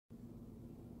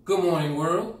Good morning,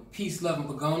 world. Peace, love, and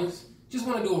pagonas. Just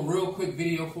want to do a real quick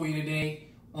video for you today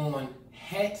on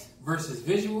het versus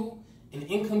visual and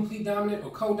incomplete dominant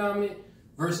or codominant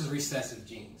versus recessive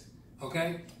genes.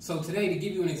 Okay? So today, to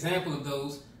give you an example of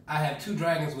those, I have two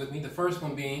dragons with me. The first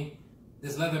one being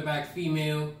this leatherback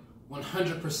female,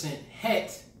 100%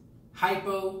 het,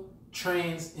 hypo,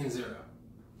 trans, and zero.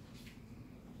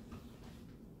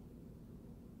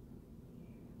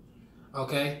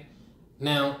 Okay?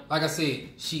 Now, like I said,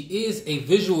 she is a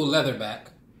visual leatherback,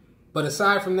 but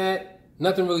aside from that,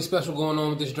 nothing really special going on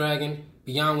with this dragon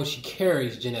beyond what she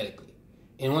carries genetically.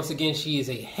 And once again, she is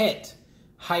a het,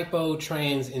 hypo,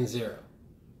 trans, and zero.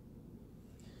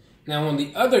 Now, on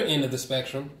the other end of the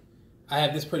spectrum, I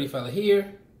have this pretty fella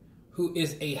here, who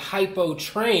is a hypo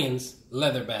trans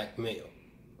leatherback male.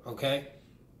 Okay?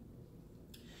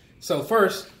 So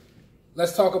first,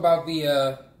 let's talk about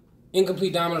the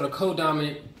incomplete dominant or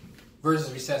codominant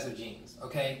versus recessive genes,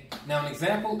 okay? Now, an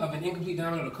example of an incomplete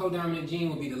dominant or codominant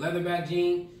gene would be the leatherback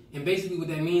gene, and basically what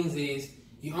that means is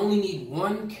you only need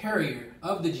one carrier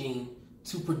of the gene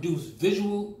to produce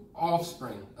visual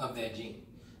offspring of that gene.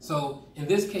 So, in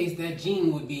this case, that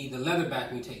gene would be the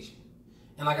leatherback mutation.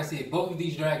 And like I said, both of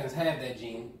these dragons have that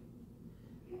gene.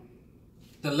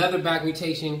 The leatherback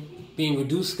mutation being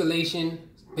reduced scalation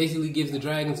basically gives the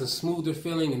dragons a smoother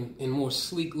feeling and more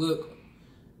sleek look.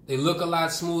 They look a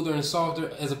lot smoother and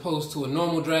softer as opposed to a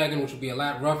normal dragon, which would be a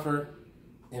lot rougher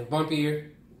and bumpier.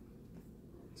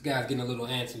 This guy's getting a little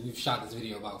antsy. We've shot this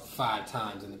video about 5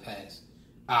 times in the past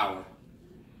hour.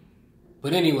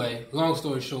 But anyway, long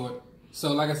story short,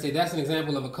 so like I said, that's an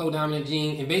example of a codominant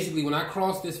gene. And basically, when I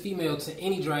cross this female to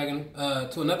any dragon,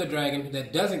 to another dragon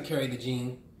that doesn't carry the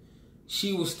gene,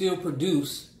 she will still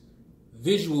produce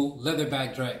visual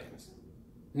leatherback dragons.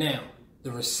 Now,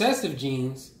 the recessive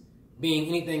genes being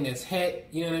anything that's het,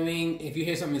 you know what I mean? If you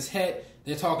hear something that's het,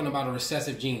 they're talking about a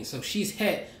recessive gene. So she's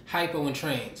het, hypo, and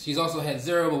trans. She's also het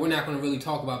zero, but we're not going to really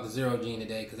talk about the zero gene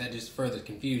today because that just further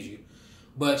confuse you.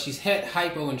 But she's het,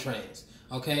 hypo, and trans.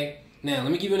 Okay? Now,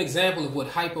 let me give you an example of what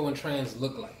hypo and trans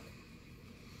look like.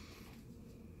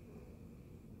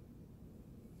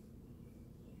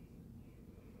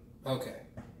 Okay.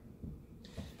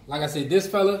 Like I said, this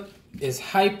fella is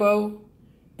hypo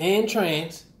and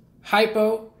trans.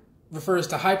 Hypo refers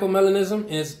to hypomelanism,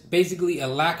 and it's basically a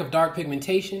lack of dark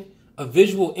pigmentation. A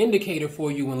visual indicator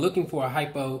for you when looking for a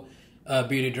hypo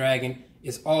bearded dragon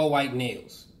is all white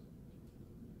nails.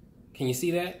 Can you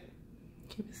see that?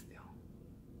 Keep it still.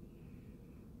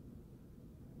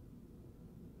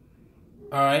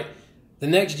 All right. The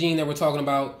next gene that we're talking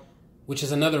about, which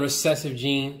is another recessive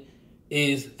gene,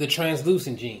 is the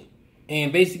translucent gene.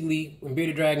 And basically, when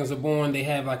bearded dragons are born, they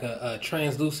have like a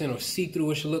translucent or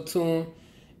see-throughish look to them.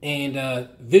 And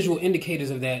visual indicators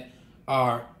of that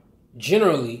are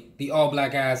generally the all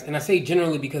black eyes. And I say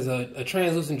generally because a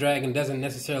translucent dragon doesn't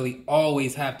necessarily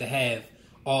always have to have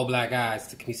all black eyes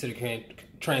to consider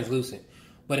translucent.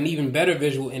 But an even better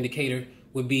visual indicator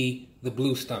would be the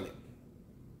blue stomach.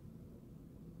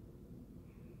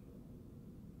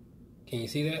 Can you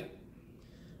see that?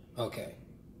 Okay.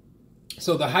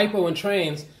 So the hypo and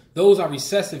trans, those are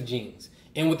recessive genes.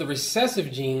 And with the recessive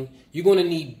gene, you're going to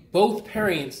need both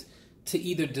parents to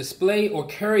either display or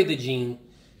carry the gene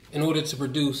in order to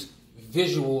produce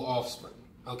visual offspring.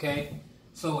 Okay?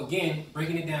 So again,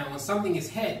 breaking it down, when something is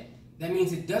het, that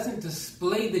means it doesn't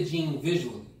display the gene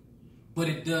visually, but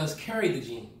it does carry the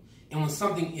gene. And when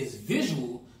something is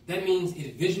visual, that means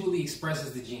it visually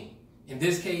expresses the gene. In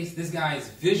this case, this guy is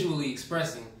visually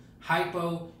expressing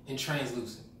hypo and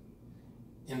translucent.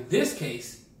 In this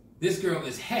case, this girl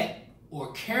is het,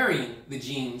 or carrying the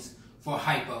genes for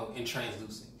hypo and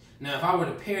translucent. Now, if I were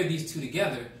to pair these two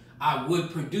together, I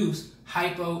would produce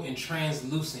hypo and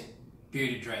translucent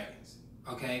bearded dragons.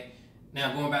 Okay?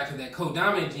 Now, going back to that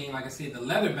codominant gene, like I said, the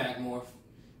leatherback morph,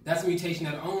 that's a mutation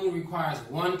that only requires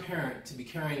one parent to be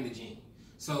carrying the gene.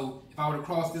 So, if I were to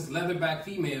cross this leatherback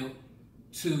female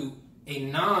to a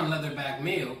non-leatherback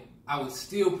male, I would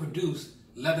still produce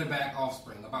leatherback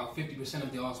offspring. About 50%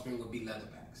 of the offspring would be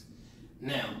leatherbacks.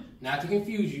 Now, not to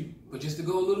confuse you, but just to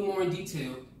go a little more in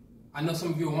detail, I know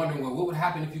some of you are wondering, well, what would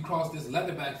happen if you cross this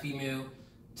leatherback female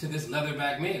to this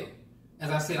leatherback male?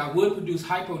 As I said, I would produce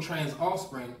hypotrans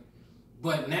offspring,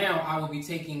 but now I will be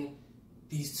taking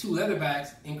these two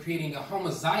leatherbacks and creating a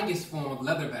homozygous form of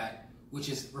leatherback, which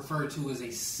is referred to as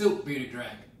a silk bearded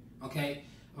dragon. Okay?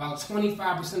 About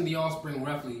 25% of the offspring,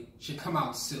 roughly, should come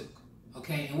out silk.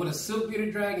 Okay? And what a silk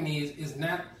bearded dragon is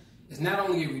not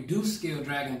only a reduced scale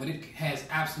dragon, but it has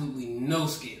absolutely no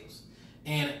scales.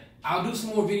 And I'll do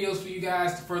some more videos for you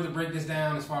guys to further break this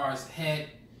down as far as het,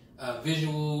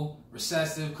 visual,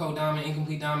 recessive, co-dominant,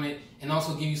 incomplete dominant, and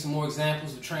also give you some more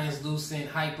examples of translucent,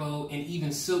 hypo, and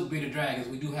even silk bearded dragons.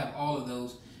 We do have all of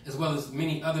those, as well as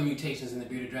many other mutations in the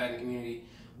bearded dragon community.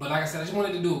 But like I said, I just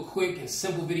wanted to do a quick and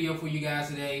simple video for you guys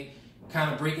today,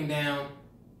 kind of breaking down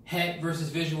het versus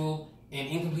visual and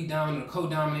incomplete dominant or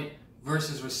co-dominant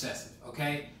versus recessive,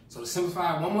 okay? So to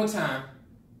simplify it one more time,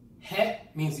 het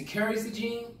means it carries the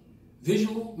gene,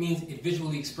 visual means it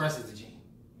visually expresses the gene.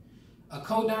 A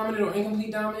co-dominant or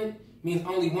incomplete dominant means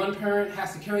only one parent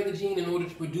has to carry the gene in order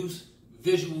to produce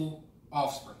visual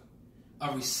offspring.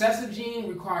 A recessive gene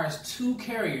requires 2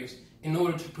 carriers in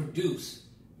order to produce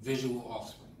visual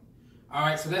offspring. All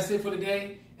right, so that's it for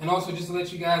today. And also just to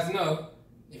let you guys know,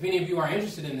 if any of you are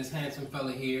interested in this handsome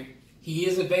fella here, he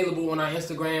is available on our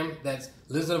Instagram. That's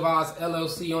Lizard of Oz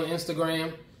LLC on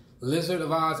Instagram. Lizard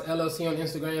of Oz LLC on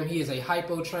Instagram. He is a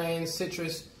hypo-trans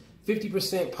citrus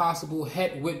 50% possible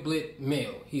het whiplet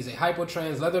male. He's a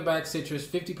hypo-trans leatherback citrus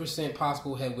 50%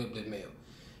 possible het whiplet male.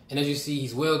 And as you see,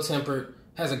 he's well-tempered,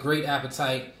 has a great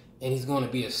appetite, and he's going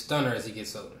to be a stunner as he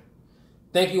gets older.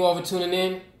 Thank you all for tuning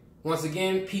in. Once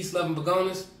again, peace, love, and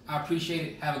begonas. I appreciate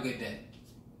it. Have a good day.